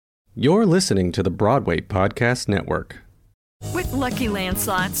You're listening to the Broadway Podcast Network. With Lucky Land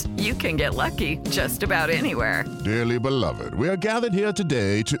Slots, you can get lucky just about anywhere. Dearly beloved, we are gathered here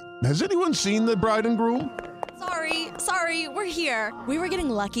today to... Has anyone seen the bride and groom? Sorry, we're here. We were getting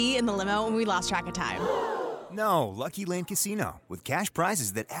lucky in the limo and we lost track of time. No, Lucky Land Casino, with cash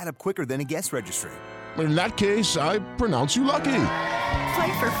prizes that add up quicker than a guest registry. In that case, I pronounce you lucky.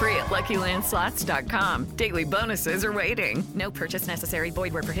 Play for free at LuckyLandSlots.com. Daily bonuses are waiting. No purchase necessary.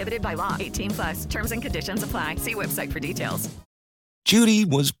 Void where prohibited by law. 18+. Terms and conditions apply. See website for details. Judy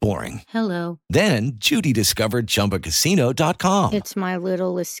was boring. Hello. Then Judy discovered ChumbaCasino.com. It's my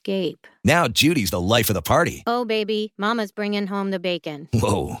little escape. Now Judy's the life of the party. Oh, baby, mama's bringing home the bacon.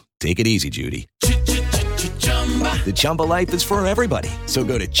 Whoa, take it easy, Judy. The Chumba life is for everybody. So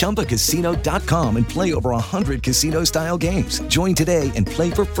go to ChumbaCasino.com and play over 100 casino-style games. Join today and play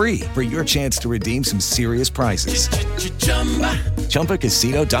for free for your chance to redeem some serious prizes.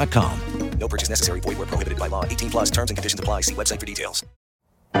 ChumbaCasino.com. No purchase necessary. Void where prohibited by law. 18+. Terms and conditions apply. See website for details.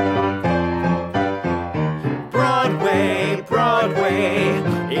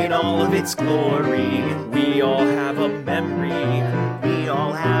 Broadway, in all of its glory. We all have a memory. We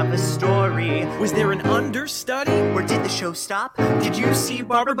all have a story. Was there an understudy? Or did the show stop? Did you see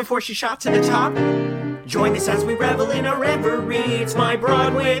Barbara before she shot to the top? Join us as we revel in our reverie. It's my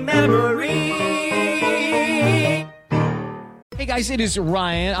Broadway memory. Hey guys, it is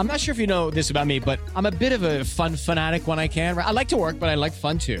Ryan. I'm not sure if you know this about me, but I'm a bit of a fun fanatic when I can. I like to work, but I like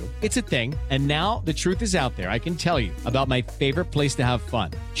fun too. It's a thing. And now the truth is out there. I can tell you about my favorite place to have fun.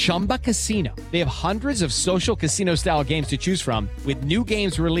 Chumba Casino. They have hundreds of social casino style games to choose from with new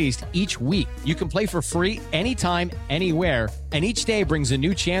games released each week. You can play for free anytime, anywhere. And each day brings a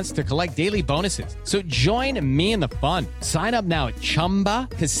new chance to collect daily bonuses. So join me in the fun. Sign up now at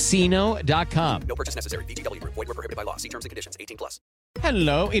ChumbaCasino.com. No purchase necessary. VGW. Void where prohibited by law. See terms and conditions. 18+.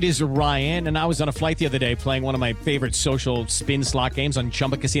 Hello, it is Ryan, and I was on a flight the other day playing one of my favorite social spin slot games on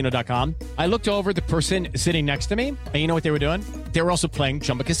ChumbaCasino.com. I looked over at the person sitting next to me, and you know what they were doing? They were also playing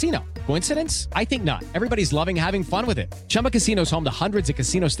Chumba Casino. Coincidence? I think not. Everybody's loving having fun with it. Chumba Casino is home to hundreds of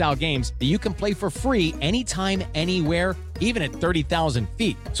casino-style games that you can play for free anytime, anywhere, even at 30,000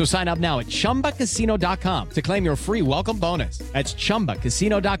 feet. So sign up now at ChumbaCasino.com to claim your free welcome bonus. That's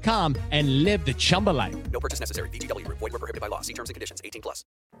ChumbaCasino.com and live the Chumba life. No purchase necessary. VGW. Void where prohibited by law. See terms and conditions. 18+.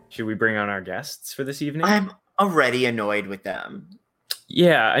 Should we bring on our guests for this evening? I'm already annoyed with them.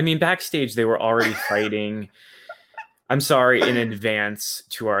 Yeah, I mean, backstage they were already fighting. I'm sorry in advance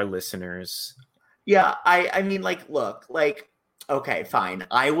to our listeners. Yeah, I mean, look, okay, fine.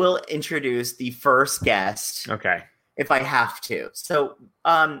 I will introduce the first guest. Okay. If I have to. So,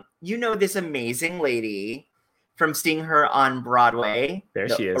 you know this amazing lady from seeing her on Broadway. There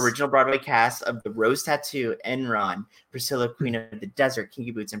she is. Original Broadway cast of The Rose Tattoo, Enron, Priscilla, Queen of the Desert,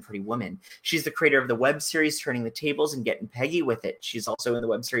 Kinky Boots, and Pretty Woman. She's the creator of the web series Turning the Tables and Getting Peggy with It. She's also in the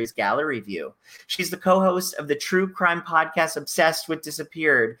web series Gallery View. She's the co-host of the true crime podcast Obsessed with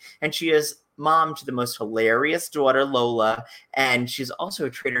Disappeared, and she is mom to the most hilarious daughter, Lola, and she's also a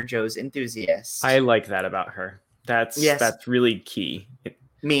Trader Joe's enthusiast. I like that about her. That's really key.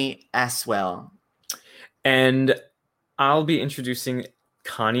 Me as well. And I'll be introducing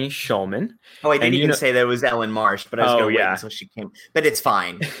Connie Shulman. Oh, I didn't even say that it was Ellen Marsh, but I was going to wait until she came. But it's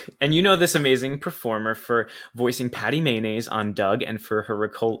fine. And you know this amazing performer for voicing Patty Mayonnaise on Doug and for her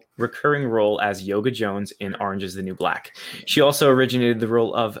recurring role as Yoga Jones in Orange is the New Black. She also originated the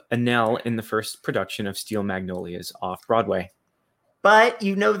role of Annelle in the first production of Steel Magnolias off-Broadway. But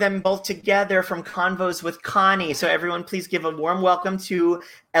you know them both together from Convos with Connie. So everyone, please give a warm welcome to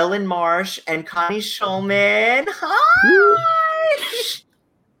Ellen Marsh and Connie Shulman. Hi!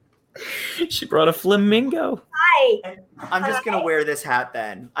 She brought a flamingo. Hi. I'm just going to wear this hat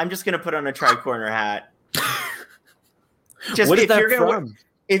then. I'm just going to put on a tri-corner hat. What is that from?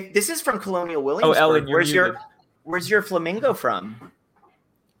 If this is from Colonial Williamsburg. Oh, Ellen, where's your flamingo from?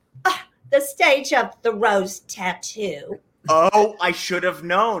 The stage of The Rose Tattoo. Oh, I should have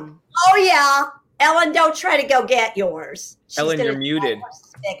known. Oh, yeah. Ellen, don't try to go get yours. Ellen, you're muted.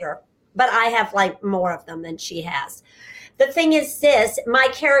 Bigger, but I have more of them than she has. The thing is this, my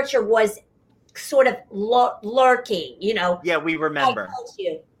character was sort of lurking, you know. Yeah, we remember.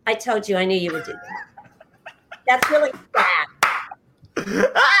 I told you I knew you would do that. That's really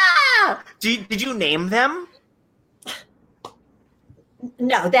sad. Did you name them?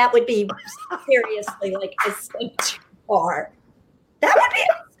 No, that would be seriously a step too far. That would be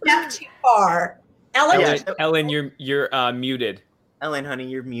a step too far. Ellen, you're muted. Ellen, honey,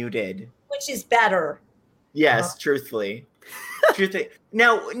 you're muted. Which is better. Yes, truthfully. True thing.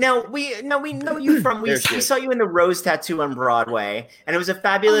 Now we know you from we saw you in the Rose Tattoo on Broadway, and it was a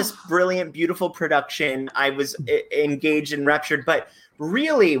fabulous, brilliant, beautiful production. I was engaged and raptured, but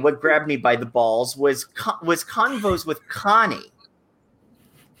really, what grabbed me by the balls was convos with Connie.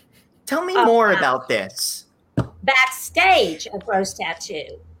 Tell me more about this. Backstage at Rose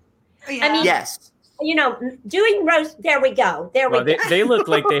Tattoo. Yeah. I mean, yes. You know, doing Rose. There we go. They look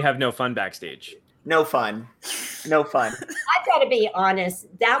like they have no fun backstage. No fun. I've got to be honest.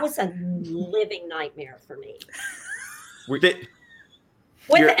 That was a living nightmare for me. With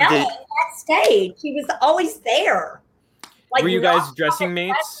Ellen backstage, she was always there. Like, were you guys dressing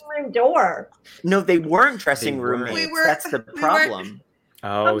mates? Room door. No, they weren't dressing roommates. That's the problem.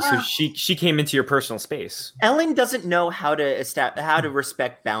 Oh, so she came into your personal space. Ellen doesn't know how to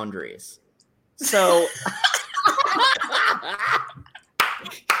respect boundaries. So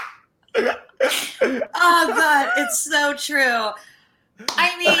oh God, it's so true.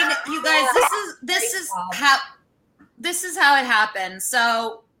 I mean, you guys, this is how it happens.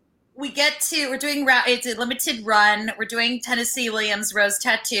 So we're doing it's a limited run. We're doing Tennessee Williams Rose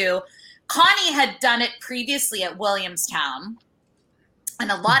Tattoo. Connie had done it previously at Williamstown,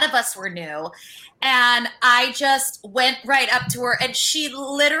 and a lot of us were new. And I just went right up to her, and she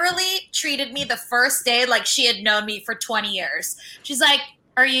literally treated me the first day like she had known me for 20 years. She's like,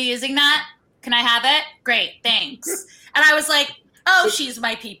 "Are you using that? Can I have it? Great, thanks." And I was like, "Oh, she's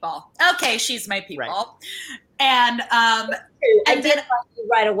my people. Okay, she's my people." Right. And I did like you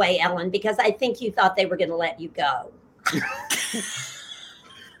right away, Ellen, because I think you thought they were going to let you go.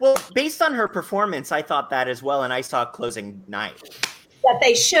 Well, based on her performance, I thought that as well, and I saw closing night. That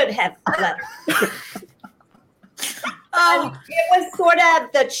they should have let her. It was sort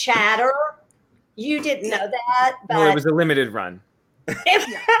of the chatter. You didn't know that, but No, it was a limited run.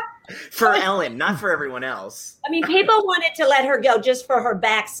 For Ellen, not for everyone else. I mean, people wanted to let her go just for her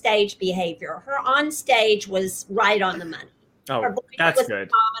backstage behavior. Her on stage was right on the money. Oh, her voice that's was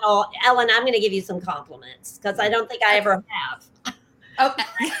good. Phenomenal. Ellen, I'm going to give you some compliments because I don't think I ever have.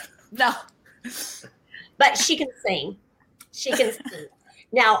 Okay. No. But she can sing. She can sing.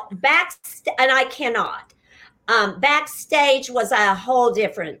 Now, and I cannot. Backstage was a whole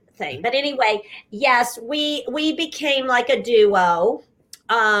different thing. But anyway, yes, we became like a duo.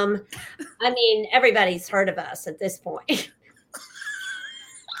 I mean, everybody's heard of us at this point.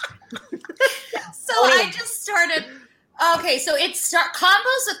 So I just started. Okay, so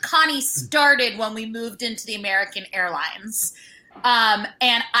Combos with Connie started when we moved into the American Airlines.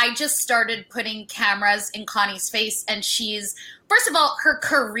 And I just started putting cameras in Connie's face, and first of all, her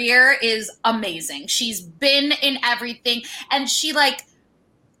career is amazing. She's been in everything, and she made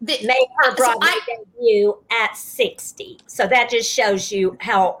her Broadway debut at 60. So that just shows you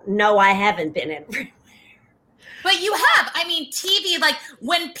how, no, I haven't been everywhere. But you have. I mean, TV,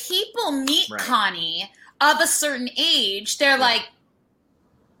 when people meet Connie of a certain age, they're like,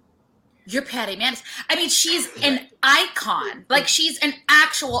 "You're Patty Mayonnaise." I mean, she's an icon. She's an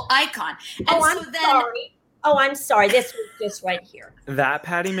actual icon. And sorry. Oh, I'm sorry. This was just right here. That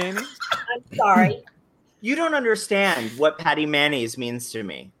Patty Mayonnaise? I'm sorry. You don't understand what Patty Mayonnaise means to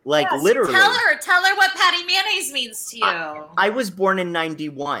me. Yes, literally. Tell her what Patty Mayonnaise means to you. I was born in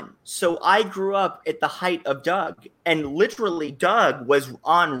 91. So I grew up at the height of Doug. And literally, Doug was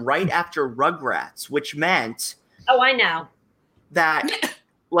on right after Rugrats, which meant... Oh, I know. That,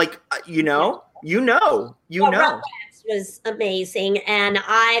 you know. Rugrats was amazing. And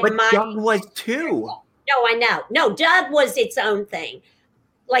Doug was too. No, I know. No, Doug was its own thing.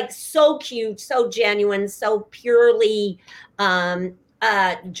 So cute, so genuine, so purely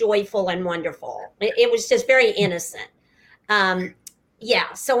joyful and wonderful. It was just very innocent.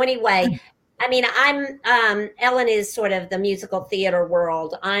 Yeah. So anyway, I mean, Ellen is sort of the musical theater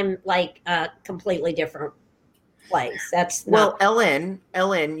world. I'm a completely different place. That's not. Well,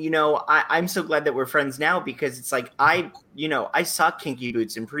 Ellen, I'm so glad that we're friends now because it's I saw Kinky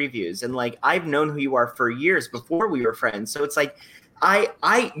Boots in previews and I've known who you are for years before we were friends. So it's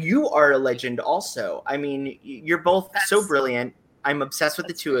you are a legend also. I mean, you're both so brilliant. I'm obsessed with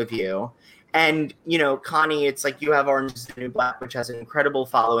the two of you. And, Connie, it's you have Orange is the New Black, which has an incredible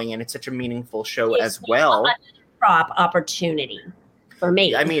following, and it's such a meaningful show as well. Prop opportunity for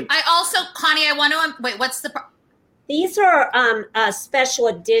me. I mean, Connie, I want to, wait, what's the, these are a special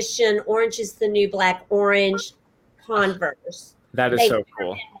edition Orange is the New Black orange Converse. That is so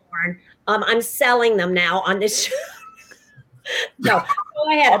cool. I'm selling them now on this show. No,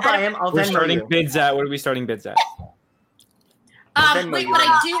 go ahead. I'll buy them. We're starting bids at. What are we starting bids at? Wait, but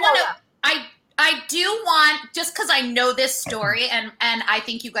I do want to. I do want, just because I know this story and I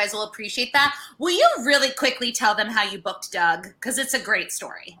think you guys will appreciate that, will you really quickly tell them how you booked Doug? Because it's a great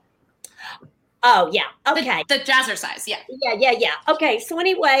story. Oh, yeah. Okay. The Jazzercise, yeah. Yeah. Okay, so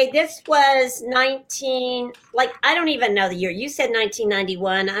anyway, this was I don't even know the year. You said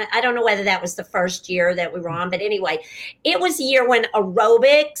 1991. I don't know whether that was the first year that we were on, but anyway, it was a year when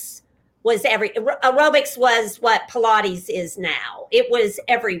aerobics was what Pilates is now. It was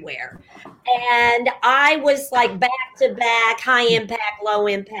everywhere. And I was like back to back, high impact, low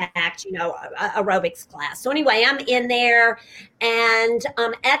impact, aerobics class. So anyway, I'm in there. And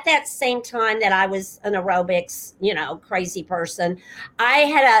at that same time that I was an aerobics, crazy person, I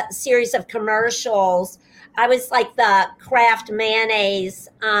had a series of commercials. I was like the Kraft mayonnaise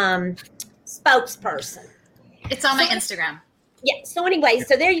spokesperson. It's on my Instagram. Yeah. So anyway,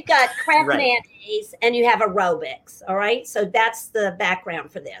 so there you got Kraft mayonnaise and you have aerobics. All right. So that's the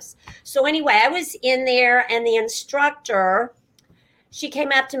background for this. So anyway, I was in there and the instructor, she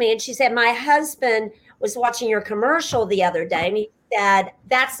came up to me and she said, my husband was watching your commercial the other day and he said,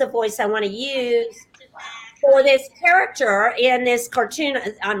 that's the voice I want to use for this character in this cartoon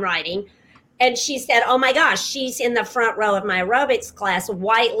I'm writing. And she said, oh my gosh, she's in the front row of my aerobics class,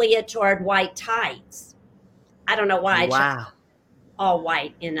 white leotard, white tights. I don't know why. Wow. All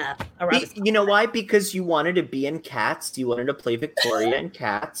white in a aerobics. You know why? Because you wanted to be in Cats. You wanted to play Victoria in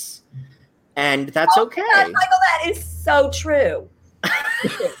Cats. And that's okay. God, Michael, that is so true.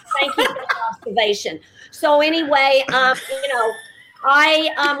 Thank you for the observation. So anyway, I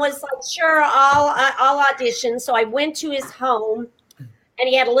was like, sure, I'll audition. So I went to his home and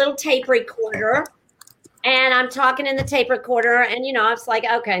he had a little tape recorder. And I'm talking in the tape recorder, and, I was like,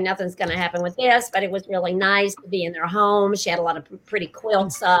 okay, nothing's going to happen with this, but it was really nice to be in their home. She had a lot of pretty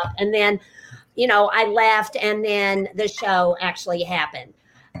quilts up. And then, I left, and then the show actually happened.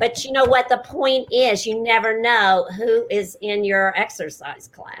 But you know what? The point is, you never know who is in your exercise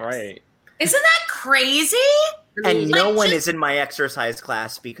class. Right. Isn't that crazy? And no one is in my exercise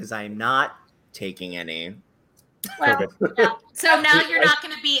class because I'm not taking any. Well, so now you're not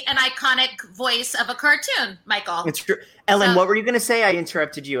going to be an iconic voice of a cartoon, Michael. It's true. Ellen, what were you going to say? I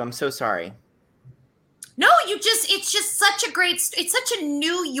interrupted you. I'm so sorry. No, it's just such it's such a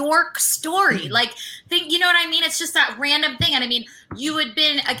New York story. Like, you know what I mean? It's just that random thing. And I mean,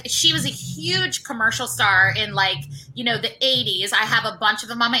 she was a huge commercial star in the 80s. I have a bunch of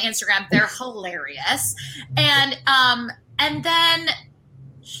them on my Instagram. They're hilarious. And then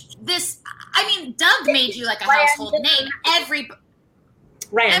Doug made you like a household name.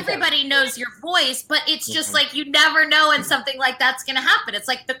 Everybody knows your voice, but it's just like you never know when something like that's going to happen. It's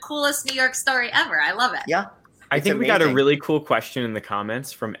like the coolest New York story ever. I love it. Yeah. I think we got a really cool question in the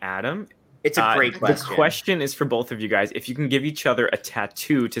comments from Adam. It's a great question. The question is for both of you guys. If you can give each other a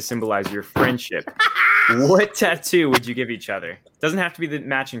tattoo to symbolize your friendship, what tattoo would you give each other? It doesn't have to be the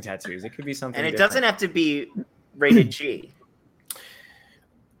matching tattoos. It could be something And it different. doesn't have to be rated G.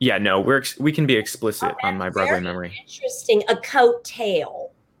 Yeah, no, we can be explicit on my Broadway memory. Interesting. A coat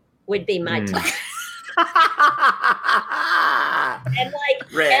tail would be my tattoo. And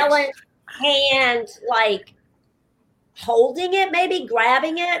Ellen's hand, holding it, maybe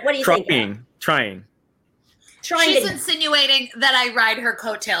grabbing it. What do you think? Trying. She's insinuating that I ride her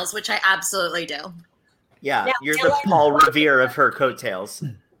coattails, which I absolutely do. Yeah, now, you're the Paul Revere of her coattails.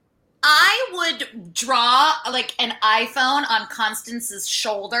 I would draw an iPhone on Constance's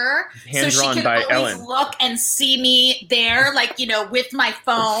shoulder Hand so drawn she by can always Ellen. look and see me there, with my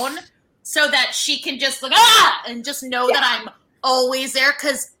phone, so that she can just look and just know that I'm always there,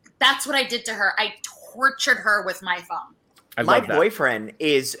 because that's what I did to her. I tortured her with my phone. My boyfriend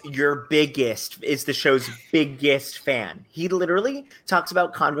is the show's biggest fan. He literally talks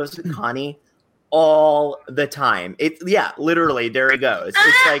about Convos with Connie all the time. Literally, there he goes.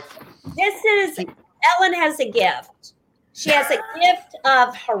 It's Ellen has a gift. She has a gift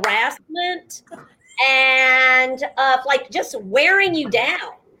of harassment and of just wearing you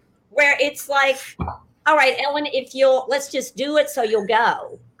down, where it's like, all right, Ellen, let's just do it so you'll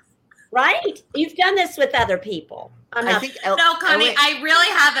go. Right? You've done this with other people. No, Connie, I really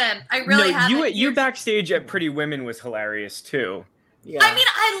haven't. You backstage at Pretty Women was hilarious too. Yeah. I mean,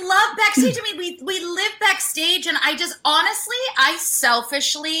 I love backstage. I mean, we live backstage, and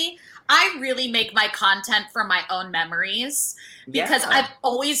I really make my content from my own memories, because I've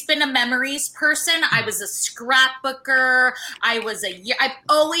always been a memories person. I was a scrapbooker. I've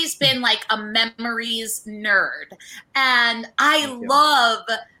always been a memories nerd, and I love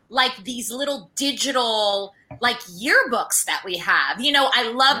like these little digital like yearbooks that we have. You know,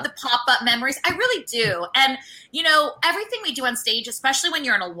 I love the pop-up memories. I really do. And, you know, everything we do on stage, especially when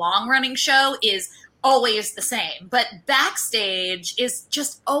you're in a long-running show, is always the same. But backstage is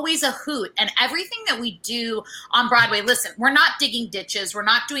just always a hoot. And everything that we do on Broadway, listen, we're not digging ditches. We're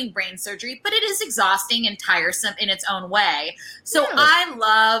not doing brain surgery, but it is exhausting and tiresome in its own way. So I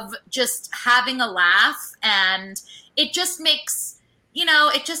love just having a laugh, and it just makes, you know,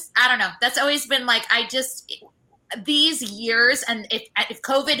 it just, I don't know. That's always been like, these years, and if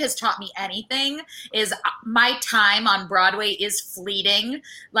COVID has taught me anything, is my time on Broadway is fleeting.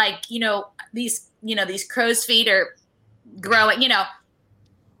 Like, these crow's feet are growing,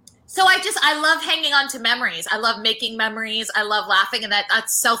 So I love hanging on to memories. I love making memories. I love laughing. And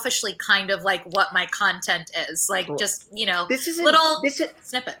that's selfishly kind of like what my content is. Like, just, little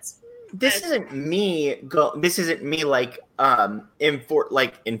snippets. This isn't me like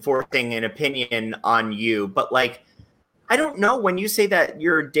enforcing an opinion on you, but like, I don't know, when you say that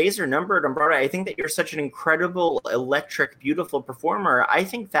your days are numbered on Broadway, I think that you're such an incredible, electric, beautiful performer. I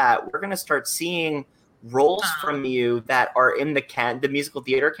think that we're going to start seeing roles from you that are in the musical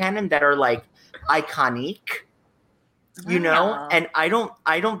theater canon that are like iconic, and I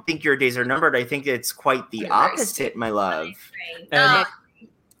don't think your days are numbered. I think it's quite the opposite, my love.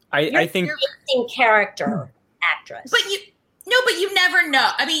 I think you're a character actress, but you never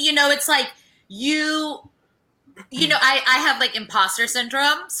know. I mean, it's like I have like imposter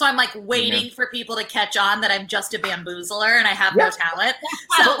syndrome, so I'm like waiting for people to catch on that I'm just a bamboozler and I have no talent.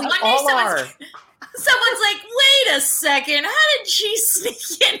 So one day someone's like, wait a second, how did she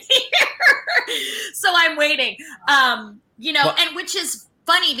sneak in here? So I'm waiting, and which is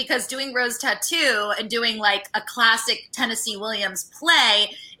funny because doing Rose Tattoo and doing like a classic Tennessee Williams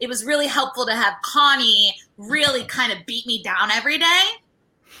play, it was really helpful to have Connie really kind of beat me down every day.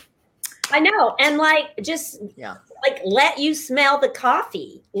 I know. And like, just let you smell the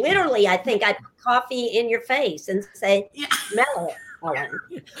coffee. Literally, I think I put coffee in your face and say, smell it, Ellen.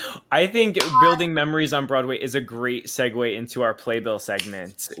 I think building memories on Broadway is a great segue into our Playbill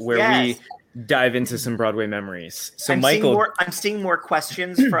segment where we dive into some Broadway memories. So I'm seeing more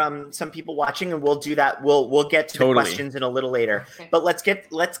questions from some people watching, and we'll do that. We'll get to the questions in a little later. Okay. But let's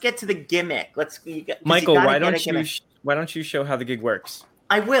get to the gimmick. Michael, why don't you show how the gig works?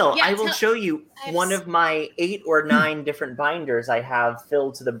 I will. I will show you one of my 8 or 9 different binders I have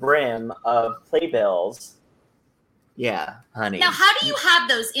filled to the brim of playbills. Yeah, honey. Now, how do you have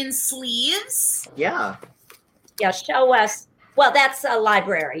those in sleeves? Yeah. Yeah, show us. Well, that's a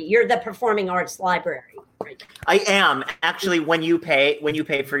library. You're the performing arts library. Right? I am. Actually, when you pay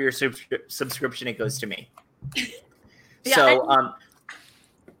for your subscription, it goes to me. So,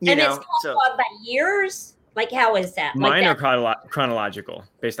 it's cataloged by years? Like, how is that? Mine are chronological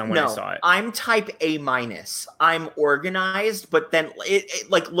based on when I saw it. I'm type A-. I'm organized, but then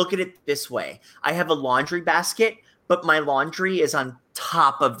look at it this way. I have a laundry basket, but my laundry is on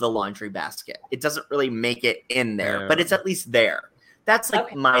top of the laundry basket. It doesn't really make it in there, but it's at least there. That's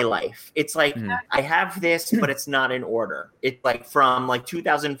like my life. It's like I have this, but it's not in order. It's like from like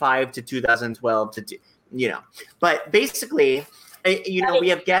 2005 to 2012 to But basically, we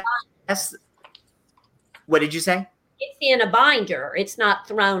have guests. What did you say? It's in a binder. It's not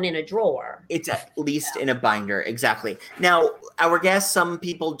thrown in a drawer. It's at least in a binder. Exactly. Now, our guests, some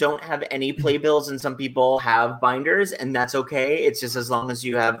people don't have any playbills and some people have binders, and that's okay. It's just as long as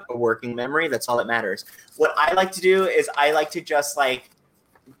you have a working memory, that's all that matters. What I like to do is I like to just like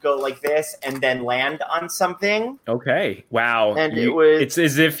go like this and then land on something. Okay. Wow. And it's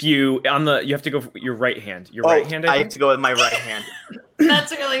as if you have to go for your right hand. Your right hand. I have to go with my right hand.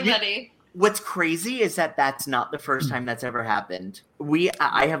 That's really funny. What's crazy is that that's not the first time that's ever happened.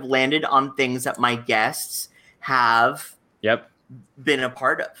 I have landed on things that my guests have been a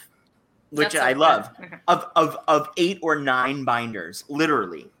part of, which I love. Of 8 or 9 binders,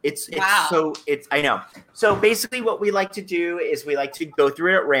 literally. I know. So basically what we like to do is we like to go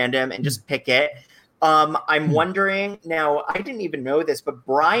through it at random and just pick it. I'm wondering, now I didn't even know this, but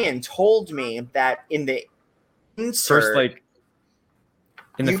Brian told me that in the insert,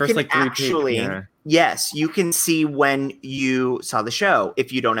 in the first 3 pages. Yes, you can see when you saw the show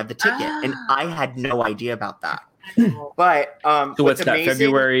if you don't have the ticket. And I had no idea about that. But so what's that?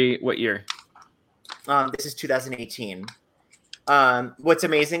 February, what year? This is 2018. What's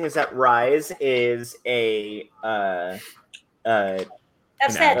amazing is that Rise is a that's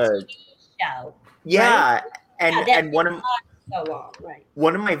that TV show. Yeah, right? and one of so long, right?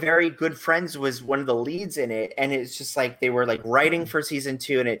 One of my very good friends was one of the leads in it, and it's just like they were like writing for season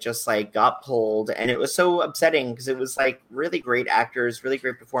 2, and it just like got pulled, and it was so upsetting because it was like really great actors, really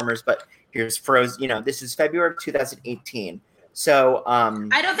great performers, but here's Frozen. This is February of 2018, so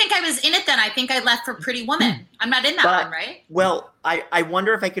I don't think I was in it then. I think I left for Pretty Woman. I'm not in that one, right? Well, I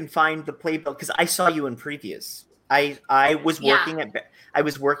wonder if I can find the playbill because I saw you in previews. I was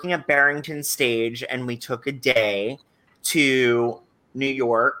working at Barrington Stage, and we took a day to New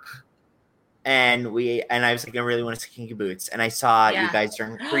York, and I was like, I really want to see Kinky Boots, and I saw you guys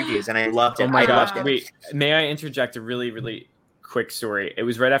during previews, and I loved it. Oh my gosh! Wait, may I interject a really, really quick story? It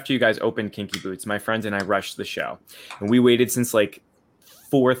was right after you guys opened Kinky Boots. My friends and I rushed the show, and we waited since like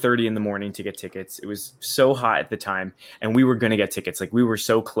 4:30 in the morning to get tickets. It was so hot at the time, and we were going to get tickets. Like, we were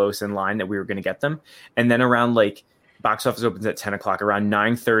so close in line that we were going to get them. And then around like box office opens at 10 o'clock, around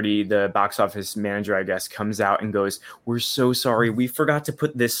 9:30, the box office manager, I guess, comes out and goes, "We're so sorry. We forgot to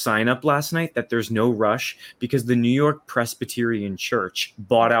put this sign up last night that there's no rush because the New York Presbyterian Church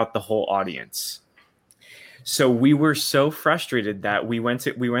bought out the whole audience." So we were so frustrated that we went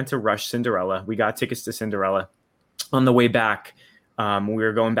to rush Cinderella. We got tickets to Cinderella. On the way back, we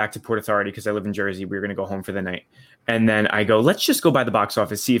were going back to Port Authority because I live in Jersey. We were going to go home for the night. And then I go, let's just go by the box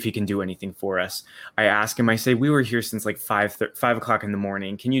office, see if he can do anything for us. I ask him, I say, we were here since like 5 o'clock in the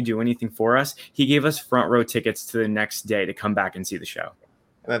morning. Can you do anything for us? He gave us front row tickets to the next day to come back and see the show.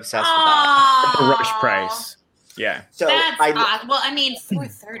 I'm obsessed with that. The rush price. Yeah. So That's odd. Well, I mean,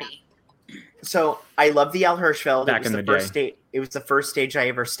 4:30. So I love the Al Hirschfeld. Back in the day. It was the first stage I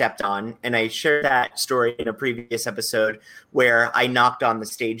ever stepped on, and I shared that story in a previous episode where I knocked on the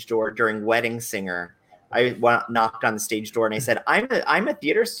stage door during Wedding Singer. I knocked on the stage door and I said, "I'm a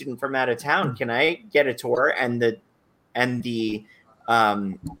theater student from out of town. Can I get a tour?" And the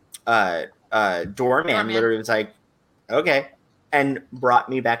doorman literally was like, "Okay," and brought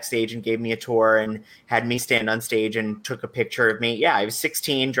me backstage and gave me a tour and had me stand on stage and took a picture of me. Yeah, I was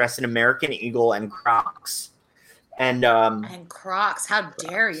 16, dressed in American Eagle and Crocs. And Crocs, how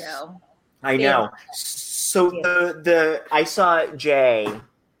dare you? I know. So I saw Jay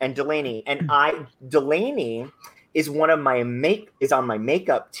and Delaney, and Delaney is on my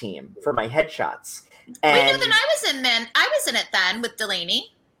makeup team for my headshots. And Wait, no, then I was in it then with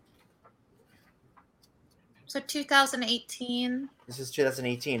Delaney. So 2018. This is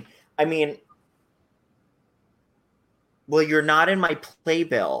 2018. I mean, well, you're not in my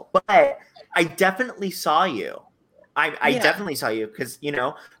playbill, but I definitely saw you. I definitely saw you because,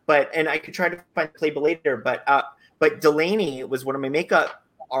 and I could try to find the playbill later, but Delaney was one of my makeup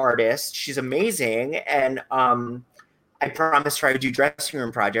artists. She's amazing. And I promised her I would do Dressing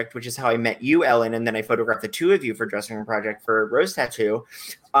Room Project, which is how I met you, Ellen. And then I photographed the two of you for Dressing Room Project for Rose Tattoo.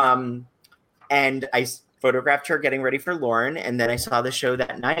 And I photographed her getting ready for Lauren, and then I saw the show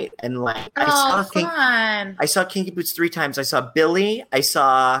that night. And I saw Kinky Boots 3 times. I saw Billy, I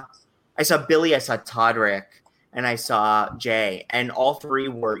saw Todrick, and I saw Jay. And all 3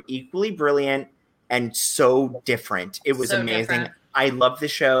 were equally brilliant and so different. It was so amazing. Different. I love the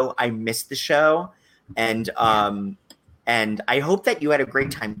show. I missed the show. And I hope that you had a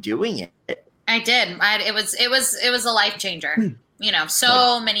great time doing it. I did. It was a life changer.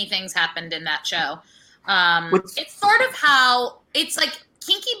 So many things happened in that show. It's sort of how it's like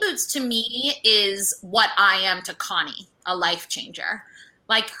Kinky Boots to me is what I am to Connie, a life changer.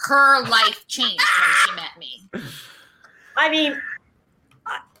 Like, her life changed when she met me. I mean,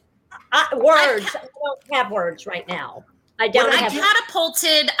 words. I don't have words right now. I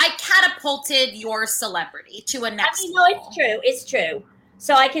catapulted your celebrity to a next level. It's true.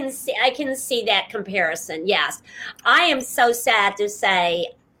 So I can see that comparison. Yes. I am so sad to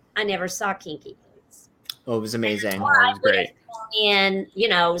say I never saw Kinky Boots. Oh, it was amazing. It was great. And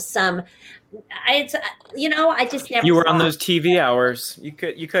I just never. You were on those TV hours. You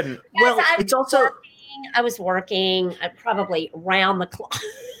couldn't. Yes, I was working probably round the clock.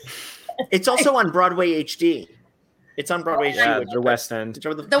 It's also on Broadway HD. It's on Broadway HD. The West End.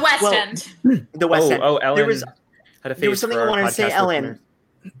 The West End. The West End. Oh, Ellen. There was something I wanted to say, Ellen.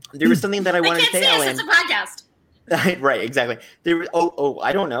 There was something that I wanted to say, Ellen. It's a podcast. Right, exactly.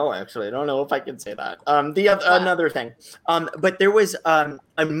 I don't know, actually. I don't know if I can say that. Another thing. But there was a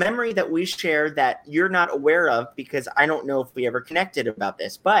memory that we shared that you're not aware of because I don't know if we ever connected about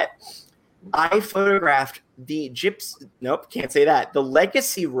this. But I photographed the can't say that. The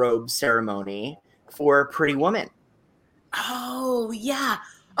legacy robe ceremony for Pretty Woman. Oh, yeah.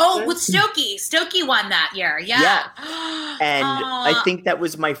 Oh, with Stokey. Stokey won that year. Yeah. And I think that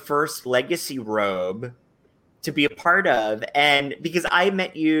was my first legacy robe to be a part of. And because I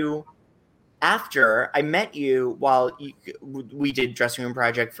met you after I met you while we did Dressing Room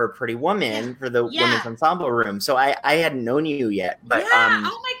Project for Pretty Woman for the Women's Ensemble Room. So I hadn't known you yet. But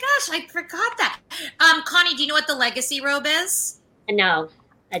oh my gosh, I forgot that. Connie, do you know what the legacy robe is? No,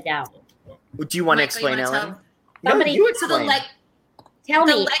 I don't. Do you want to explain, Ellen? Somebody, you explain. Tell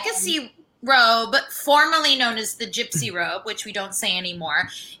me. The legacy robe, formerly known as the gypsy robe, which we don't say anymore,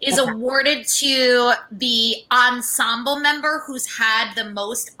 is awarded to the ensemble member who's had the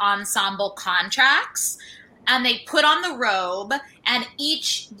most ensemble contracts. And they put on the robe, and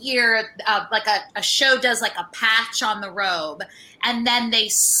each year, like a show does like a patch on the robe, and then they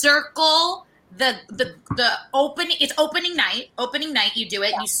circle the opening. It's opening night. Opening night, you do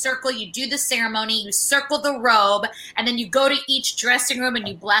it. You circle. You do the ceremony. You circle the robe, and then you go to each dressing room and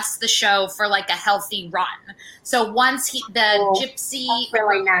you bless the show for like a healthy run. So once gypsy, that's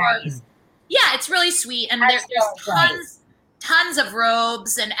really nice. Yeah, it's really sweet, and there's tons of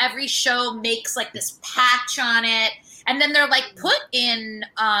robes, and every show makes like this patch on it, and then they're like put in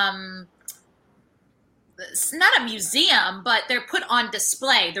it's not a museum, but they're put on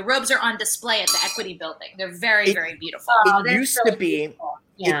display. The robes are on display at the Equity Building. They're very, very beautiful. It used to be.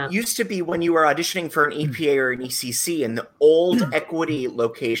 Yeah. It used to be when you were auditioning for an EPA or an ECC in the old Equity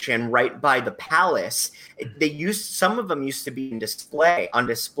location right by the Palace. Some of them used to be on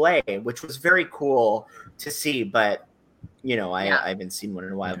display, which was very cool to see. But I haven't seen one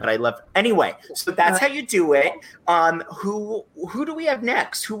in a while. But I love. Anyway, so that's how you do it. Who do we have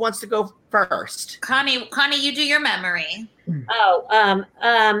next? Who wants to go first? Connie, you do your memory.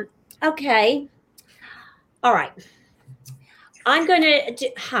 Okay. All right. I'm going to do,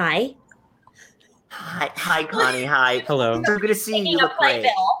 hi, Connie. Hi. Hello. So good to see you. Look great.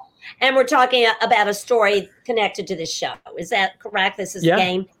 And we're talking about a story connected to this show. Is that correct? This is a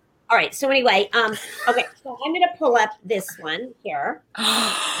game. All right. So anyway, okay. So I'm going to pull up this one here.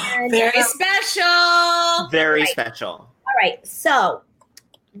 Very special. Very special. All right. So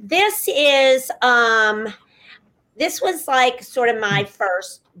this is, this was like sort of my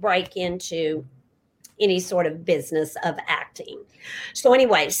first break into any sort of business of acting. So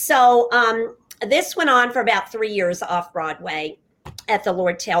anyway, this went on for about 3 years off Broadway at the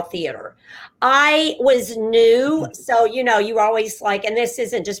Lord Tell Theater. I was new, so you were always like, and this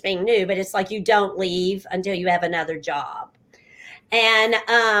isn't just being new, but it's like you don't leave until you have another job. And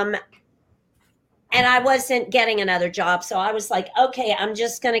I wasn't getting another job, so I was like, okay, I'm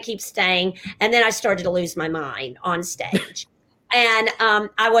just going to keep staying. And then I started to lose my mind on stage. And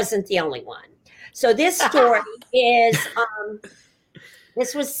I wasn't the only one. So this story is,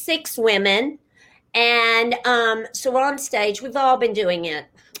 this was 6 women. And so we're on stage. We've all been doing it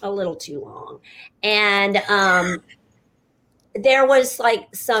a little too long. And there was like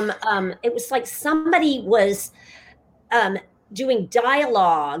it was like somebody was doing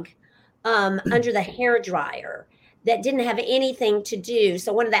dialogue under the hairdryer that didn't have anything to do.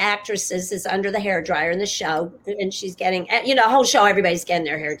 So one of the actresses is under the hairdryer in the show, and she's getting, the whole show, everybody's getting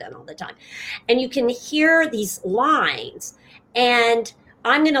their hair done all the time. And you can hear these lines, and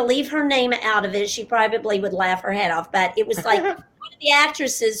I'm going to leave her name out of it. She probably would laugh her head off, but it was like one of the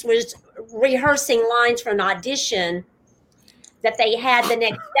actresses was rehearsing lines for an audition that they had the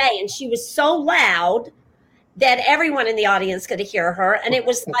next day. And she was so loud that everyone in the audience could hear her. And it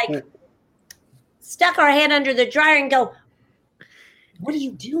was like, stuck our head under the dryer and go, what are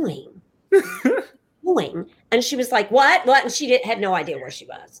you doing? And she was like, what? And she had no idea where she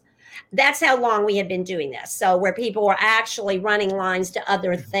was. That's how long we had been doing this. So where people were actually running lines to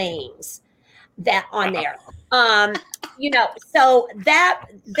other things that on there. So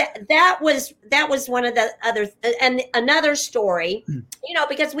that was one of the other, and another story,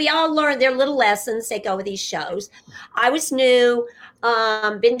 because we all learn their little lessons that go with these shows. I was new,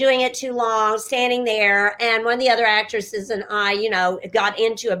 been doing it too long, standing there, and one of the other actresses and I, got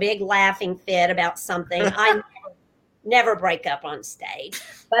into a big laughing fit about something. I never break up on stage,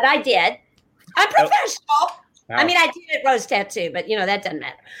 but I did. I'm professional. Wow. I mean, I did at Rose Tattoo, but that doesn't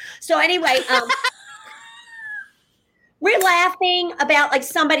matter. So anyway, we're laughing about like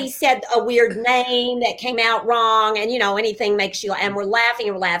somebody said a weird name that came out wrong, and anything makes you, and we're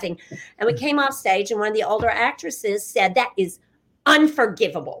laughing. And we came off stage, and one of the older actresses said, "That is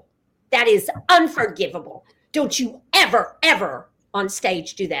unforgivable. That is unforgivable. Don't you ever on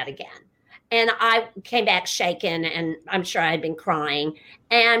stage do that again." And I came back shaken, and I'm sure I had been crying.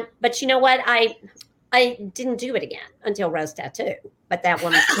 But you know what? I didn't do it again until Rose Tattoo. But that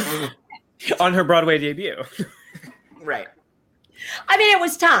one on her Broadway debut. Right. I mean, it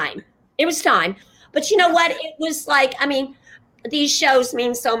was time. But you know what? It was like, these shows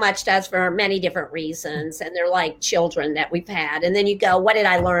mean so much to us for many different reasons. And they're like children that we've had. And then you go, what did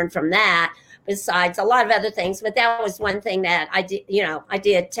I learn from that? besides a lot of other things. But that was one thing that I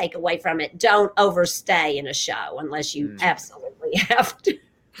did take away from it. Don't overstay in a show unless you absolutely have to.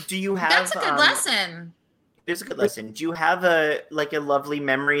 Do you have? That's a good lesson. It's a good lesson. Do you have a lovely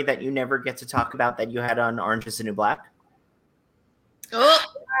memory that you never get to talk about that you had on Orange is the New Black? Oh.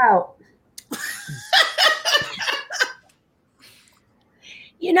 Wow.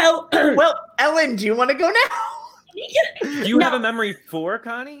 Well, Ellen, do you want to go now? Do you have a memory for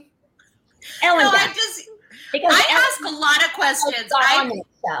Connie? Ellen, No, I ask a lot of questions.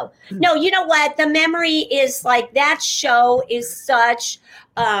 No, you know what? The memory is like that show is such.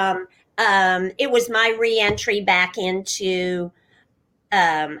 It was my re-entry back into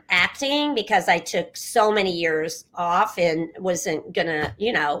acting because I took so many years off and wasn't gonna,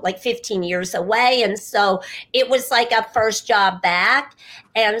 15 years away. And so it was like a first job back.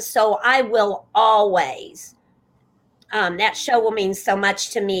 And so I will always, that show will mean so much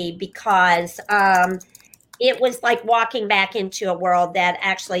to me because it was like walking back into a world that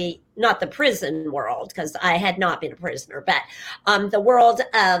actually, not the prison world, because I had not been a prisoner, but the world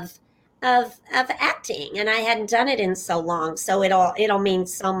of acting, and I hadn't done it in so long, so it'll mean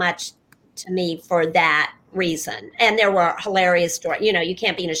so much to me for that reason. And there were hilarious stories. You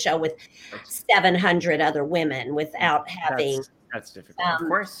can't be in a show with 700 other women without having that's difficult. Of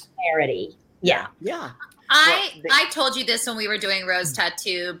course, clarity. Yeah. I told you this when we were doing Rose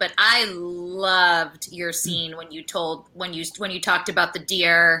Tattoo, but I loved your scene when you talked about the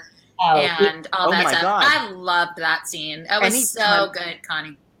deer and all that stuff. God. I loved that scene. That was so good,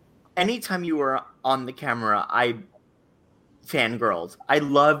 Connie. Anytime you were on the camera, I fangirled. I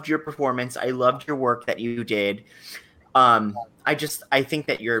loved your performance. I loved your work that you did. I think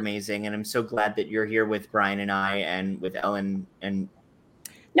that you're amazing, and I'm so glad that you're here with Brian and I, and with Ellen, and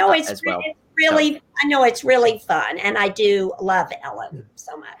as well. I know it's really fun, and I do love Ellen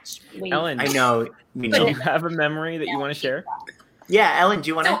so much. Ellen, I know. Do you have a memory that you want to share? Yeah, Ellen, do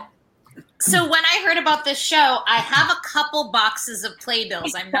you want to? So when I heard about this show, I have a couple boxes of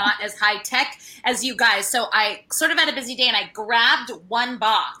playbills. I'm not as high tech as you guys. So I sort of had a busy day and I grabbed one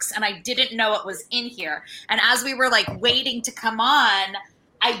box and I didn't know it was in here. And as we were waiting to come on,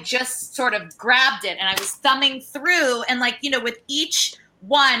 I just sort of grabbed it and I was thumbing through and with each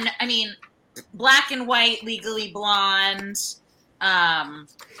one, Black and White, Legally Blonde.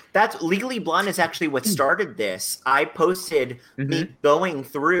 That's Legally Blonde is actually what started this. I posted me going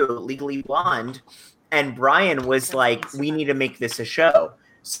through Legally Blonde, and Brian was like, "We need to make this a show."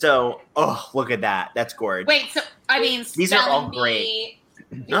 So, look at that. That's gorgeous. Wait, so these are all great.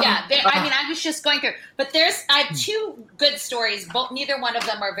 Yeah, I was just going through, but I have two good stories. Neither one of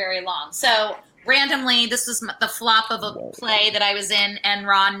them are very long. So randomly, this was the flop of a play that I was in, and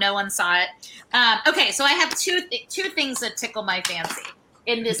Ron, no one saw it. Okay, so I have two things that tickle my fancy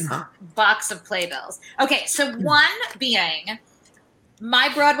in this box of playbills. Okay, so one being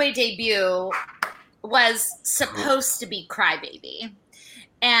my Broadway debut was supposed to be Crybaby.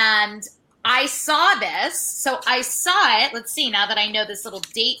 And I saw this. So I saw it. Let's see, now that I know this little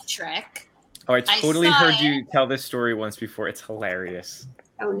date trick. Oh, I totally heard you tell this story once before. It's hilarious.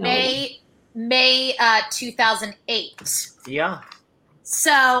 Oh, no. May 2008. Yeah.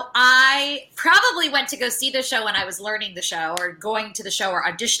 So I probably went to go see the show when I was learning the show or going to the show or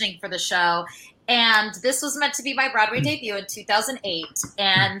auditioning for the show. And this was meant to be my Broadway debut in 2008.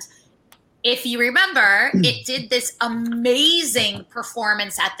 And if you remember, it did this amazing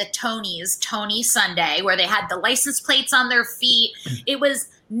performance at the Tony Sunday, where they had the license plates on their feet. It was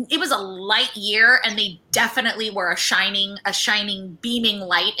a light year, and they definitely were a shining, beaming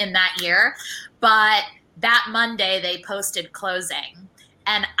light in that year. But that Monday, they posted closing,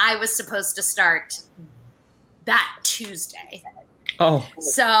 and I was supposed to start that Tuesday. Oh.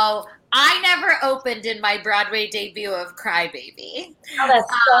 So I never opened in my Broadway debut of Crybaby. Oh, that's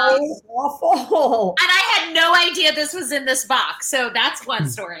so awful. And I had no idea this was in this box. So that's one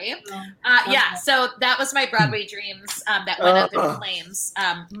story. Yeah, so that was my Broadway dreams that went up in flames,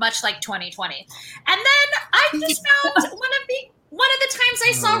 much like 2020. And then I just found one of the times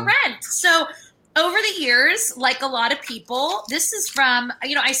I saw Rent. So over the years, like a lot of people, this is from,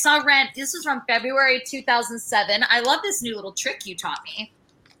 I saw Rent. This was from February 2007. I love this new little trick you taught me.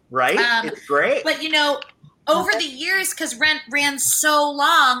 Right? It's great. But, over the years, because Rent ran so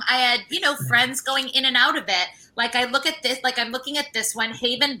long, I had, friends going in and out of it. Like, I'm looking at this one.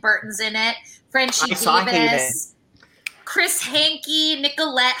 Haven Burton's in it. Frenchie Davis. Chris Hankey,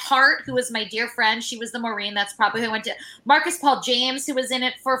 Nicolette Hart, who was my dear friend. She was the Maureen. That's probably who I went to. Marcus Paul James, who was in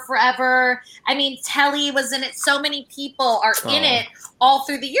it for forever. I mean, Telly was in it. So many people are in it all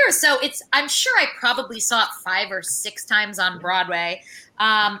through the years. So I'm sure I probably saw it 5 or 6 times on Broadway.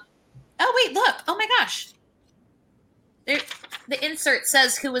 Oh, wait, look. Oh, my gosh. The insert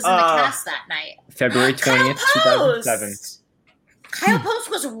says who was in the cast that night. February 20th, 2007. Kyle Post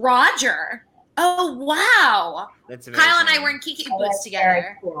was Roger. Oh, wow. That's amazing. Kyle and I were in Kiki Boots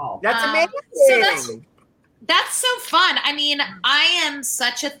together. Cool. That's amazing. So that's so fun. I mean, I am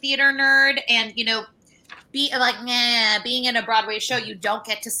such a theater nerd, and being in a Broadway show, you don't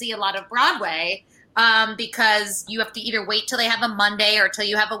get to see a lot of Broadway because you have to either wait till they have a Monday or till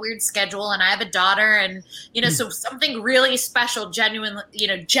you have a weird schedule. And I have a daughter, and so something really special,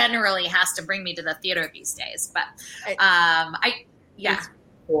 generally has to bring me to the theater these days. But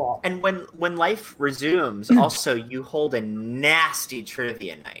Cool. And when life resumes, also you hold a nasty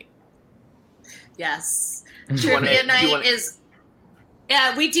trivia night. Yes. Trivia night is,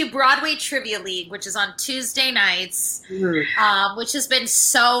 we do Broadway Trivia League, which is on Tuesday nights, which has been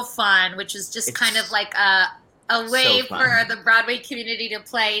so fun, which is just kind of like a way for the Broadway community to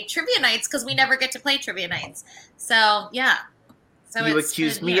play trivia nights because we never get to play trivia nights. So, yeah. So you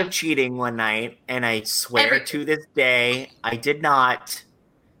accused me of cheating one night, and I swear to this day I did not.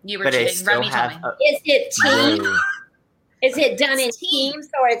 You were cheating. Remy told me. Is it team? Is it done in teams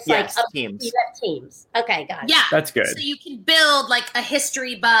or it's teams? You have teams. Okay, got it. Yeah, that's good. So you can build like a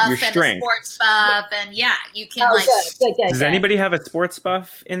history buff and a sports buff, and you can good. Does anybody have a sports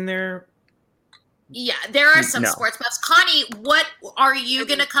buff in there? Yeah, there are some sports buffs. Connie, what are you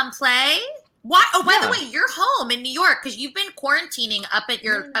gonna come play? Why? Oh, by the way, you're home in New York because you've been quarantining up at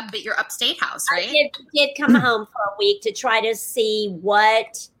your upstate house, right? I did come home for a week to try to see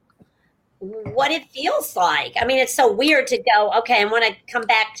what it feels like. I mean, it's so weird to go, okay, I want to come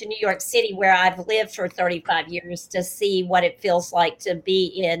back to New York City where I've lived for 35 years to see what it feels like to be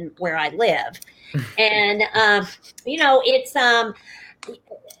in where I live. And, it's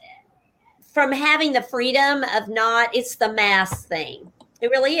from having the freedom of it's the mask thing. It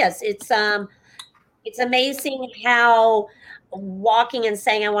really is. It's amazing how walking and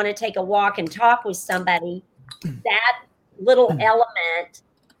saying I want to take a walk and talk with somebody, that little element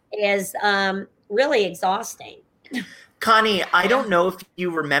is really exhausting. Connie, I don't know if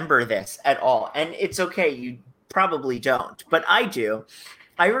you remember this at all, and it's okay, you probably don't, but I do.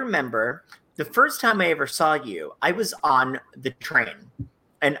 I remember the first time I ever saw you, I was on the train,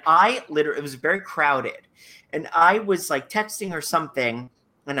 and it was very crowded, and I was like texting her something,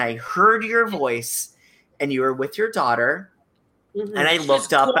 and I heard your voice, and you were with your daughter, and I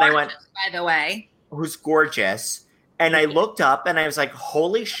looked up, and I went, by the way, who's gorgeous. And I looked up and I was like,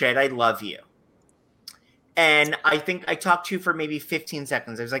 holy shit, I love you. And I think I talked to you for maybe 15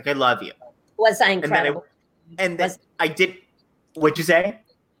 seconds. I was like, I love you. Was I incredible? And then I did. What'd you say?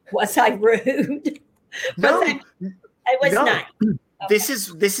 Was I rude? No. I was not. Okay. This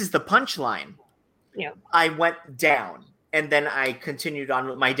is the punchline. Yeah. I went down. And then I continued on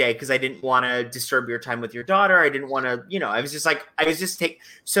with my day because I didn't want to disturb your time with your daughter. I didn't want to, I was just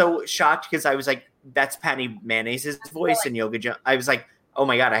so shocked because I was like, that's Patty Mayonnaise's voice in Yoga Jones. I was like, oh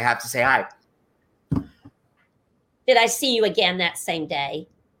my God, I have to say hi. Did I see you again that same day?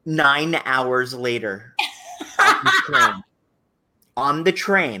 9 hours later. On the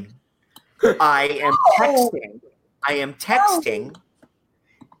train. I am texting.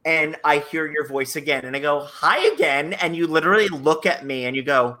 And I hear your voice again, and I go, hi again. And you literally look at me and you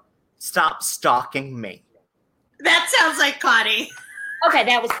go, stop stalking me. That sounds like Connie. Okay,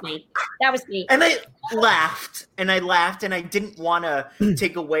 that was me. And I laughed, and I didn't want to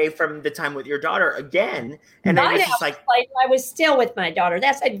take away from the time with your daughter again. And I was just like, I was still with my daughter.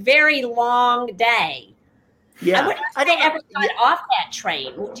 That's a very long day. Yeah. I don't ever got off that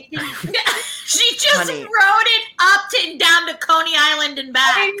train. Do you think? She just rode it up and down to Coney Island and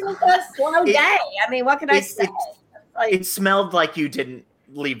back. It was a slow day. I mean, what can I say? It smelled like you didn't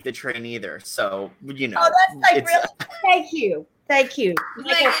leave the train either. So, Oh, that's like really. Thank you.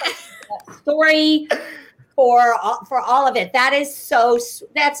 Like a story for all of it. That is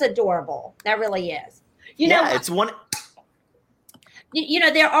that's adorable. That really is. It's one.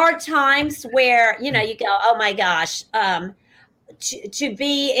 There are times where, you go, oh my gosh, to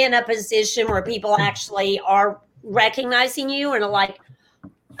be in a position where people actually are recognizing you and are like,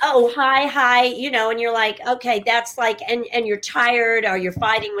 oh, hi, and you're like, okay, that's like, and you're tired or you're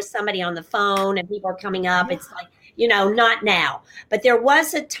fighting with somebody on the phone and people are coming up. It's like, not now. But there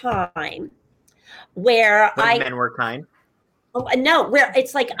was a time where men were kind. Oh, no, where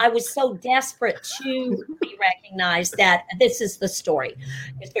it's like I was so desperate to be recognized that this is the story.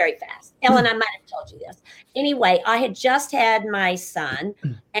 It's very fast. Ellen, I might have told you this. Anyway, I had just had my son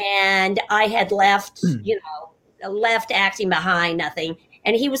and I had left acting behind nothing.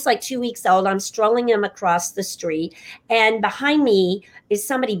 And he was like 2 weeks old. I'm strolling him across the street. And behind me is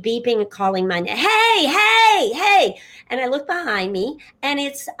somebody beeping and calling my name. Hey, hey, hey. And I look behind me, and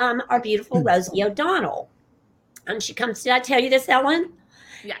it's our beautiful Rosie O'Donnell. And she comes, did I tell you this, Ellen?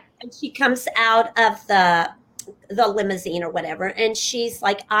 Yeah. And she comes out of the limousine or whatever. And she's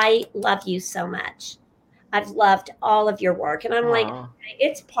like, I love you so much. I've loved all of your work. And I'm like,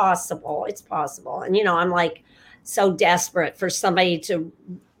 it's possible. It's possible. And, I'm like so desperate for somebody to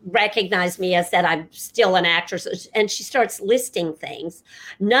recognize me as that I'm still an actress. And she starts listing things,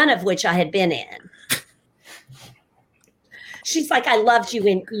 none of which I had been in. She's like, I loved you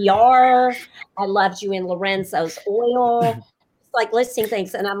in ER. I loved you in Lorenzo's Oil. It's like listing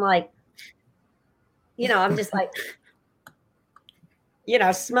things. And I'm like, I'm just like,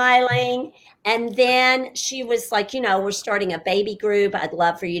 smiling. And then she was like, we're starting a baby group. I'd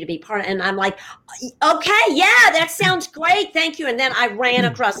love for you to be part of it. And I'm like, okay, yeah, that sounds great. Thank you. And then I ran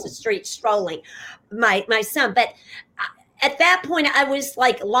across the street strolling my son. But at that point, I was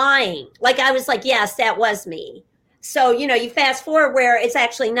like lying. Like I was like, yes, that was me. So, you fast forward where it's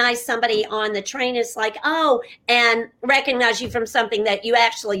actually nice. Somebody on the train is like, oh, and recognize you from something that you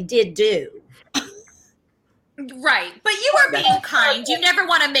actually did do. Right. But you were being kind. You never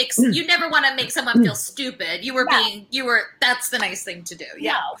want to make someone feel stupid. That's the nice thing to do.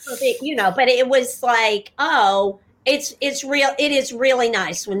 Yeah. No, but it was like, oh, it's real. It is really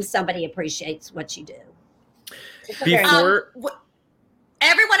nice when somebody appreciates what you do.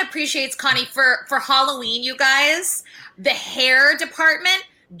 Everyone appreciates Connie for Halloween, you guys. The hair department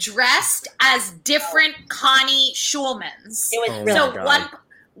dressed as different Connie Schulmans. It was really so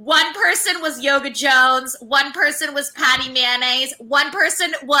one person was Yoga Jones, one person was Patty Mayonnaise, one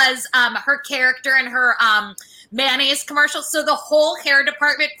person was her character in her mayonnaise commercial. So the whole hair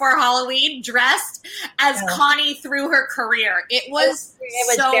department for Halloween dressed as Connie through her career. It was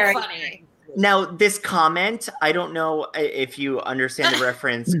so very funny. Now, this comment, I don't know if you understand the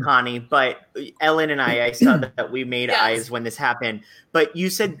reference, Connie, but Ellen and I saw that we made eyes when this happened. But you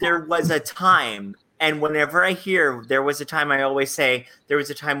said there was a time, and whenever I hear there was a time, I always say there was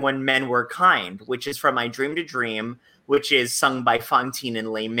a time when men were kind, which is from I Dream to Dream, which is sung by Fontaine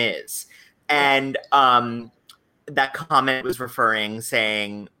and Les Mis. And that comment was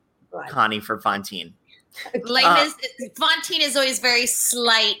saying Connie for Fontaine. Fontaine is always very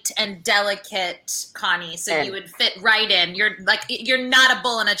slight and delicate, Connie. So you would fit right in. You're not a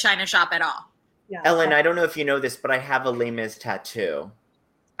bull in a china shop at all. Yeah. Ellen, I don't know if you know this, but I have a Les Mis tattoo.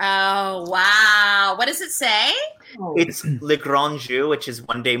 Oh wow! What does it say? It's Le Grand Jeu, which is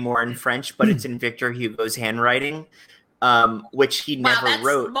one day more in French, but it's in Victor Hugo's handwriting, which he never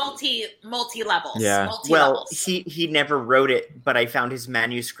wrote. Multi levels. Yeah. Well, he never wrote it, but I found his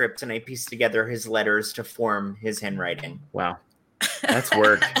manuscript and I pieced together his letters to form his handwriting. Wow. That's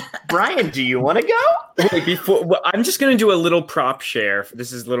work. Brian, do you want to go? Wait, I'm just going to do a little prop share.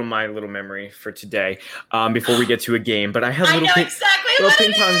 This is my little memory for today. Before we get to a game, but I have little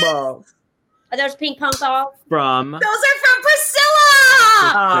ping pong balls. Are those ping pong balls? Those are from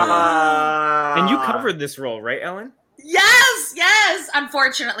Priscilla. And you covered this role, right, Ellen? Yes.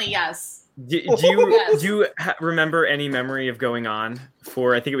 Unfortunately, yes. Do you remember any memory of going on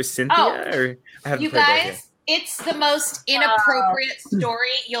for? I think it was Cynthia. Or I have you guys. It's the most inappropriate story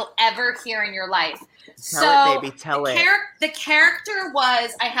you'll ever hear in your life. Tell it, baby. Tell it. The character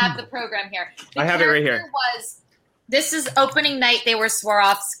was. I have the program here. I have it right here. This is opening night. They were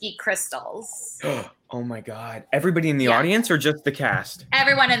Swarovski crystals. Oh my God! Everybody in the audience, or just the cast?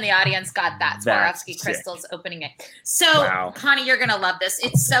 Everyone in the audience got that Swarovski crystals opening it. So, Connie, you're gonna love this.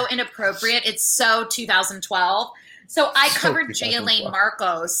 It's so inappropriate. It's so 2012. So I covered J-Elaine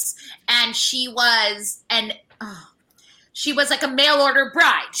Marcos, and she was like a mail order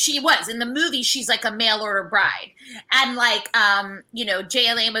bride. She was in the movie. She's like a mail order bride, and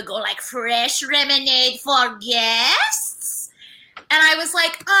J-Elaine would go like fresh lemonade for guests, and I was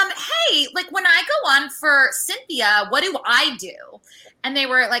like, hey, like when I go on for Cynthia, what do I do? And they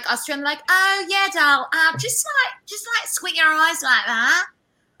were like Australian, like, oh yeah, doll, just like squint your eyes like that.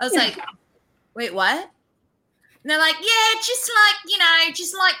 I was like, wait, what? And they're like, yeah, just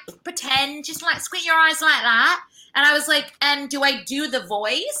like pretend, just like squint your eyes like that. And I was like, and do I do the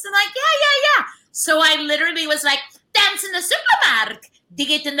voice? And like, yeah. So I literally was like, dance in the supermarket, dig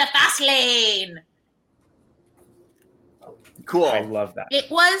it in the fast lane. Cool. I love that.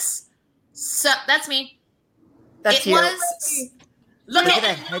 It was that's me. That's you. Look at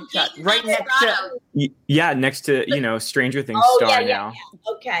that headshot right next to. Yeah, next to Stranger Things star now.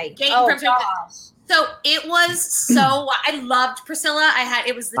 Okay. So So it was so. I loved Priscilla.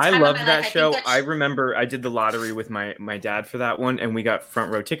 It was the time I of loved my that life. show. I I remember I did the lottery with my dad for that one, and we got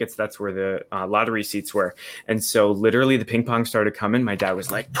front row tickets. That's where the lottery seats were. And so literally the ping pong started coming. My dad was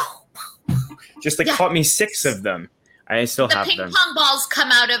like, just like caught me 6 of them. I still the have ping them. pong balls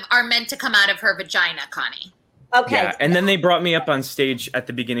are meant to come out of her vagina, Connie. Okay. Yeah, and then they brought me up on stage at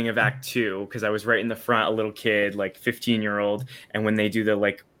the beginning of Act 2 because I was right in the front, a little kid, like 15-year-old, and when they do the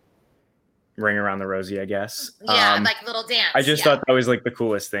like ring around the rosy, I guess. Yeah, like little dance. I just thought that was like the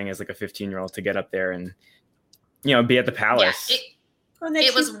coolest thing as like a 15-year-old to get up there and be at the palace. Yeah,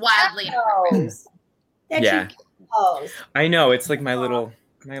 it was wildly I know, it's like my little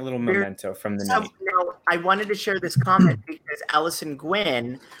memento from the night. Now, I wanted to share this comment because Allison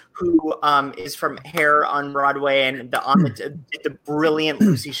Gwynn, who is from Hair on Broadway and did the brilliant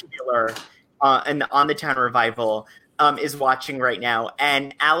Lucy Schmiller and the On the Town revival, is watching right now.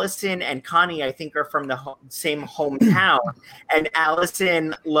 And Allison and Connie, I think, are from the same hometown. And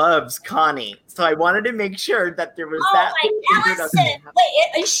Allison loves Connie. So I wanted to make sure that there was that. Allison.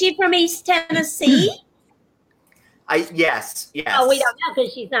 Wait, is she from East Tennessee? Yes. Oh, we don't know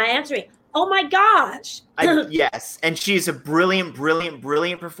because she's not answering. Oh my gosh. Yes. And she's a brilliant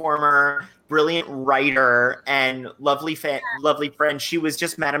performer, brilliant writer, and lovely friend. She was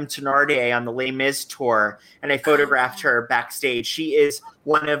just Madame Thenardier on the Les Mis tour, and I photographed her backstage. She is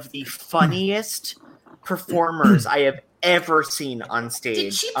one of the funniest performers I have ever seen on stage.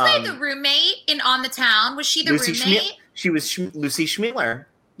 Did she play the roommate in On the Town? Was she the roommate? She was Lucy Schmiller.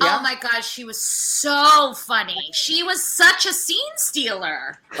 Yeah. Oh my gosh, she was so funny. She was such a scene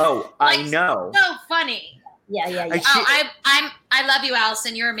stealer. Oh, I know. So funny. Yeah. I love you,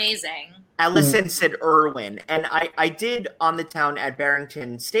 Allison. You're amazing. Allison said Irwin, and I did On the Town at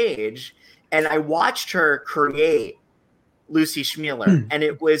Barrington Stage, and I watched her create Lucy Schmiller, and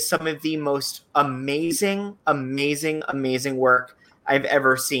it was some of the most amazing work I've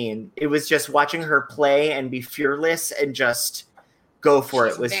ever seen. It was just watching her play and be fearless and just go for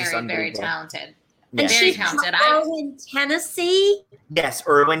it. Was just unbelievable. Very talented. Yeah. And she's from Irwin, Tennessee? Yes,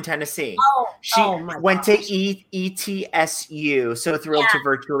 Irwin, Tennessee. She went to ETSU. So thrilled to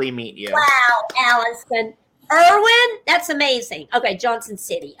virtually meet you. Wow, Allison. Irwin? That's amazing. Okay, Johnson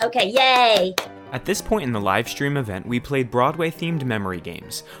City. Okay, yay. At this point in the live stream event, we played Broadway-themed memory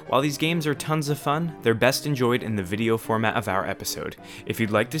games. While these games are tons of fun, they're best enjoyed in the video format of our episode. If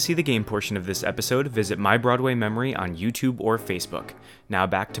you'd like to see the game portion of this episode, visit My Broadway Memory on YouTube or Facebook. Now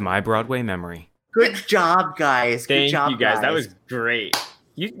back to My Broadway Memory. Good job, guys. Good job, Thank you, guys. That was great.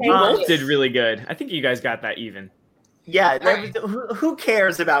 You both did really good. I think you guys got that even. Yeah, who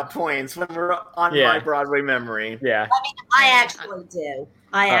cares about points when we're on My Broadway Memory? Yeah. I actually do.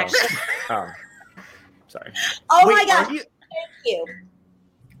 Sorry. Oh my God. Thank you.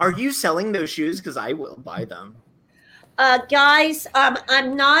 Are you selling those shoes? Because I will buy them. Guys,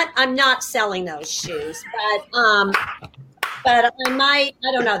 I'm not selling those shoes, but I might.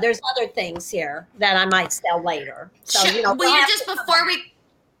 I don't know. There's other things here that I might sell later. So will you just before we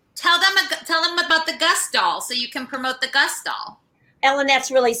tell them about the Gus doll so you can promote the Gus doll? Ellen,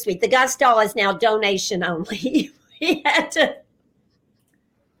 that's really sweet. The Gus doll is now donation only. We had to.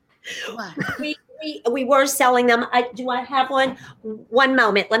 What? We were selling them. Do I have one? One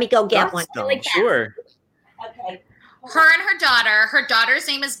moment. Let me go get one. Really sure. Okay. Her and her daughter's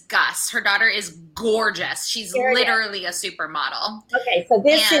name is Gus. Her daughter is gorgeous. She's literally a supermodel. Okay, so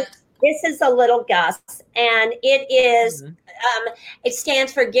this is a little Gus, and it is it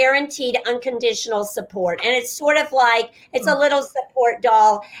stands for Guaranteed Unconditional Support, and it's sort of like it's a little support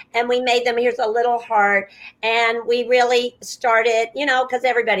doll, and we made them. Here's a little heart, and we really started, because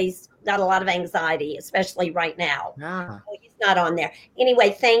everybody's got a lot of anxiety, especially right now. So he's not on there.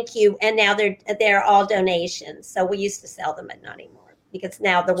 Anyway, thank you. And now they're all donations. So we used to sell them, but not anymore because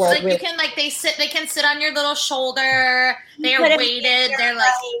now the world. So you can they can sit on your little shoulder. They're weighted. They're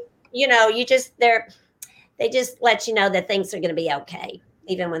like, they just let you know that things are going to be okay,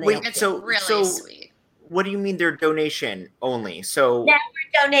 even when they don't. Really sweet. What do you mean they're donation only? So now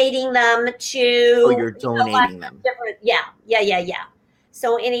we're donating them to. Oh, you're donating them. Yeah.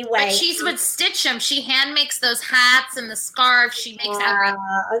 So anyway, but she would stitch them. She hand makes those hats and the scarves. She makes everything.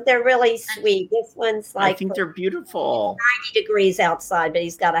 They're really sweet. This one's like I think they're beautiful. 90 degrees outside, but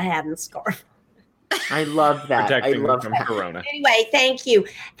he's got a hat and scarf. I love that. Protecting them from Corona. Anyway, thank you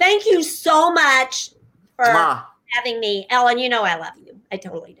so much for having me, Ellen. I love you. I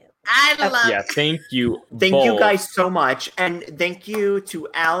totally do. I love. Yeah, thank you. Thank you guys so much, and thank you to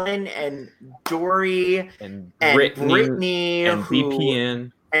Alan and Dory and Brittany and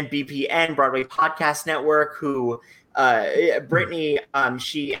BPN and BPN, Broadway Podcast Network, who Brittany,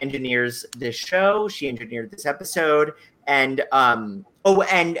 she engineers this show. She engineered this episode. And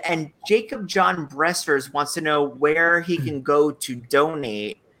and Jacob John Bressers wants to know where he can go to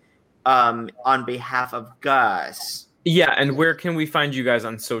donate on behalf of Gus. Yeah, and where can we find you guys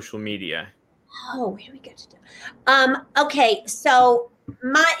on social media? Oh, where do we go to do? Okay, so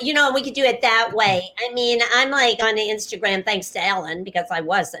we could do it that way. I mean, I'm like on Instagram thanks to Ellen because I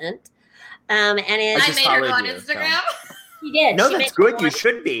wasn't. And I made her go on Instagram. She did. No, that's good. You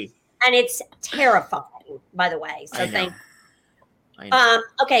should be. And it's terrifying, by the way. So thank I know.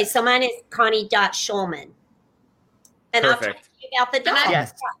 Okay, so mine is Connie.Schulman. And I'll talk to you about the dog.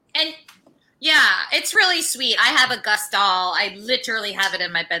 Yes. And yeah, it's really sweet. I have a Gus doll. I literally have it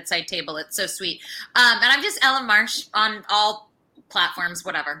in my bedside table. It's so sweet. And I'm just Ellen Marsh on all platforms,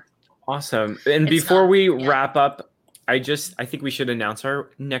 whatever. Awesome. And before we wrap up, I think we should announce our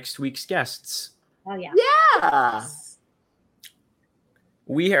next week's guests. Oh, yeah. Yeah.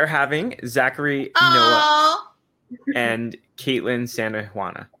 We are having Zachary Noah and Caitlin Santa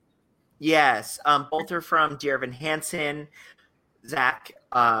Juana. Yes. Both are from Dear Evan Hansen. Zach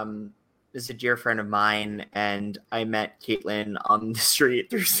is a dear friend of mine, and I met Caitlin on the street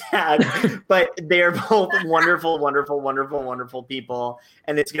through Zach. But they are both wonderful, wonderful, wonderful, wonderful people,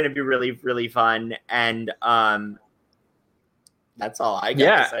 and it's going to be really, really fun. And that's all I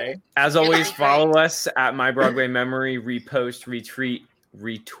got to say. As always, follow us at My Broadway Memory, repost,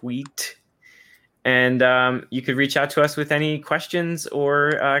 retweet. And you could reach out to us with any questions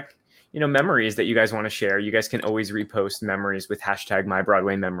or memories that you guys want to share. You guys can always repost memories with hashtag My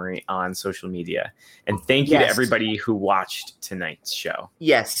Broadway Memory on social media. And thank you to everybody who watched tonight's show.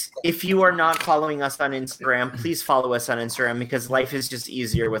 Yes. If you are not following us on Instagram, please follow us on Instagram because life is just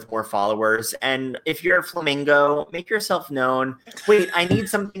easier with more followers. And if you're a flamingo, make yourself known. Wait, I need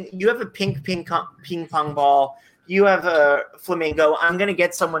something. You have a pink ping pong ball. You have a flamingo. I'm going to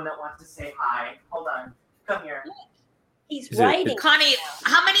get someone that wants to say hi. Hold on. Come here. He's writing. Connie,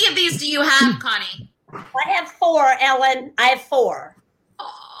 how many of these do you have, Connie? I have 4, Ellen. I have 4.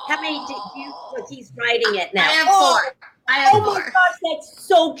 How many do you? Look, he's writing it now. I have 4. I have 4. Oh my gosh, that's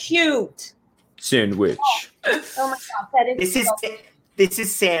so cute. Sandwich. Oh my gosh, that is. This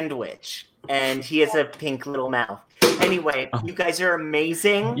is Sandwich, and he has a pink little mouth. Anyway, you guys are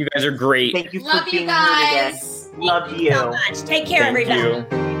amazing. You guys are great. Thank you for being here today. Love you so much. Take care, everybody.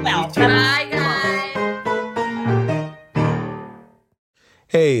 Well, bye, guys.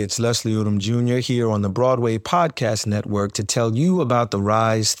 Hey, it's Leslie Odom Jr. here on the Broadway Podcast Network to tell you about the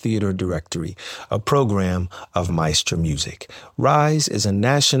Rise Theater Directory, a program of Maestra Music. Rise is a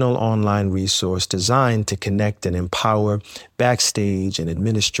national online resource designed to connect and empower backstage and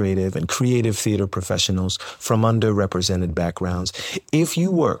administrative and creative theater professionals from underrepresented backgrounds. If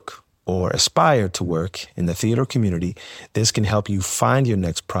you work or aspire to work in the theater community, this can help you find your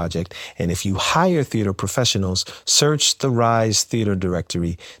next project. And if you hire theater professionals, search the Rise Theater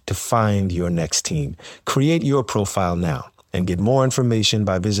Directory to find your next team. Create your profile now and get more information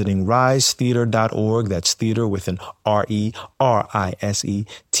by visiting risetheater.org. That's theater with an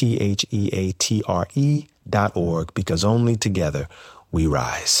RISETHEATRE.org, because only together we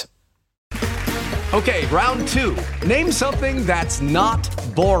rise. Okay, round 2. Name something that's not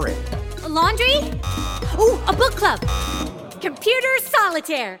boring. A laundry? Ooh, a book club. Computer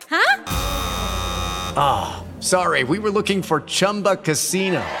solitaire, huh? Ah, sorry, we were looking for Chumba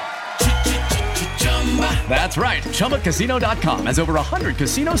Casino. That's right, ChumbaCasino.com has over 100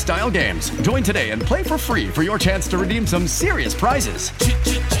 casino-style games. Join today and play for free for your chance to redeem some serious prizes.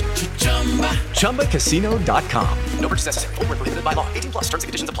 ChumbaCasino.com. No purchase necessary. Void where prohibited by law. 18+ terms and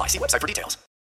conditions apply. See website for details.